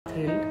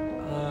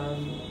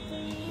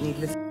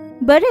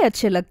बड़े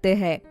अच्छे लगते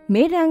हैं।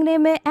 मेरे अंगने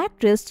में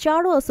actress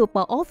Charu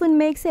Asopa often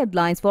makes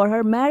headlines for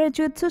her marriage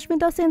with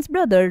Sushmita Sen's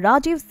brother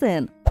Rajeev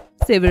Sen.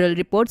 Several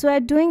reports were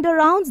doing the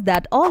rounds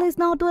that all is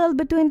not well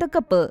between the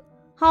couple.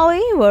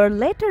 However,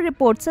 later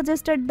reports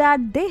suggested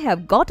that they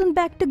have gotten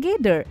back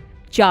together.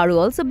 Charu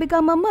also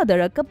became a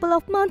mother a couple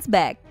of months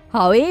back.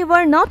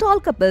 However, not all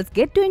couples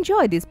get to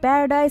enjoy this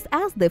paradise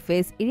as they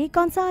face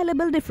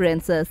irreconcilable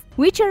differences,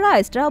 which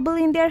arise trouble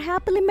in their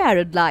happily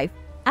married life.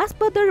 As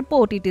per the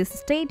report, it is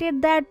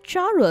stated that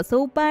Charu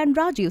Ashopa and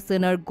Rajeev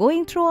Sen are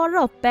going through a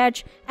rough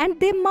patch and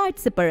they might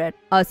separate.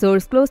 A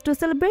source close to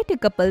celebrity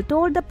couple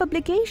told the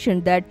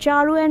publication that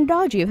Charu and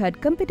Rajeev had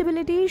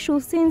compatibility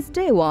issues since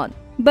day one,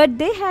 but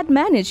they had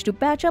managed to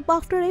patch up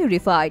after every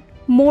fight.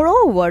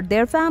 Moreover,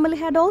 their family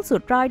had also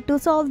tried to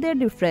solve their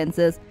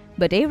differences,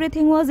 but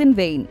everything was in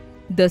vain.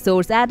 The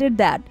source added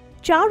that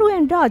Charu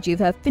and Rajeev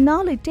have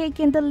finally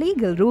taken the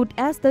legal route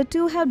as the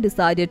two have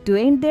decided to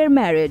end their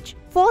marriage.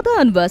 For the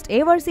unversed,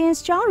 ever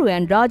since Charu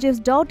and Rajiv's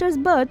daughter's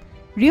birth,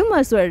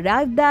 rumors were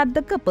rife that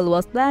the couple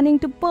was planning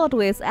to part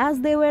ways as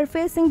they were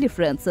facing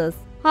differences.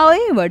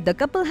 However, the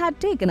couple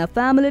had taken a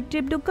family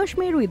trip to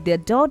Kashmir with their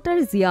daughter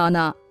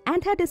Ziana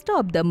and had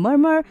stopped the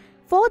murmur.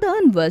 For the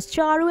unversed,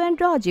 Charu and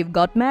Rajeev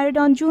got married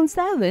on June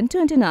 7,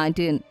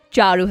 2019.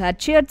 Charu had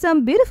shared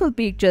some beautiful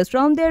pictures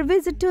from their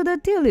visit to the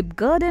tulip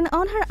garden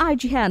on her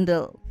IG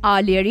handle.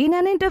 Earlier in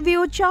an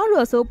interview, Charu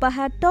Ashopa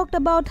had talked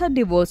about her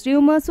divorce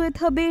rumors with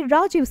hubby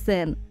Rajeev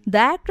Sen. The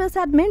actress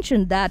had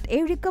mentioned that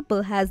every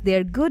couple has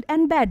their good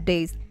and bad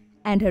days,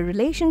 and her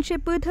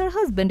relationship with her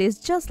husband is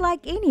just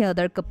like any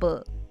other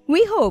couple.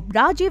 We hope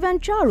Rajeev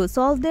and Charu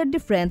solve their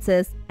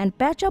differences and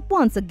patch up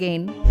once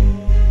again.